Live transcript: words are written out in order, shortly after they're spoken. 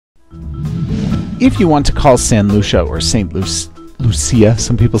If you want to call Saint Lucia or Saint Lucia,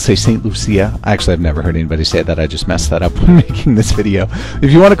 some people say Saint Lucia. Actually, I've never heard anybody say that. I just messed that up when making this video.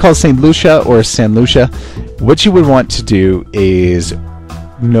 If you want to call Saint Lucia or Saint Lucia, what you would want to do is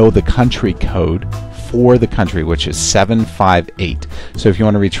know the country code for the country, which is 758. So if you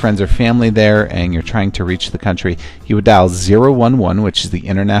want to reach friends or family there and you're trying to reach the country, you would dial 011, which is the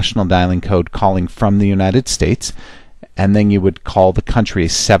international dialing code calling from the United States. And then you would call the country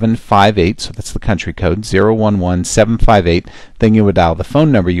 758, so that's the country code, 011 758. Then you would dial the phone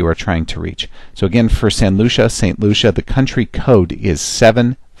number you are trying to reach. So again, for St. Lucia, the country code is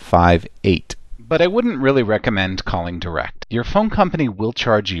 758. But I wouldn't really recommend calling direct. Your phone company will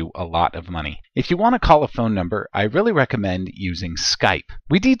charge you a lot of money. If you want to call a phone number, I really recommend using Skype.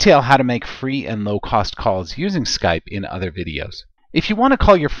 We detail how to make free and low-cost calls using Skype in other videos. If you want to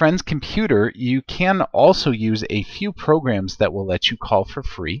call your friend's computer, you can also use a few programs that will let you call for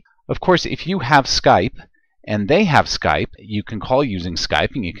free. Of course, if you have Skype and they have Skype, you can call using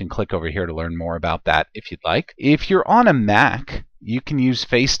Skype, and you can click over here to learn more about that if you'd like. If you're on a Mac, you can use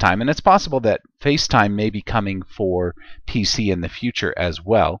FaceTime, and it's possible that FaceTime may be coming for PC in the future as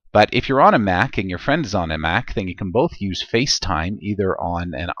well. But if you're on a Mac and your friend is on a Mac, then you can both use FaceTime either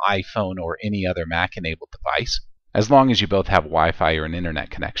on an iPhone or any other Mac-enabled device, as long as you both have Wi-Fi or an internet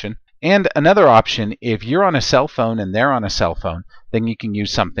connection. And another option, if you're on a cell phone and they're on a cell phone, then you can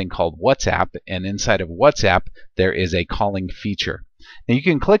use something called WhatsApp, and inside of WhatsApp there is a calling feature. Now you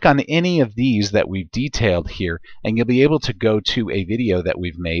can click on any of these that we've detailed here, and you'll be able to go to a video that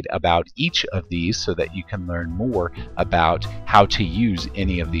we've made about each of these so that you can learn more about how to use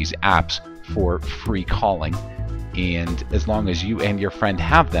any of these apps for free calling. And as long as you and your friend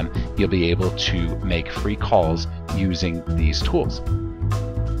have them, you'll be able to make free calls using these tools.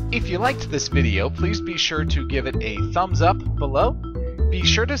 If you liked this video, please be sure to give it a thumbs up below. Be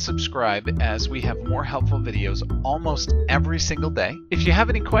sure to subscribe, as we have more helpful videos almost every single day. If you have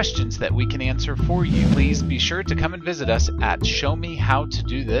any questions that we can answer for you, please be sure to come and visit us at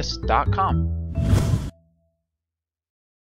showmehowtodothis.com.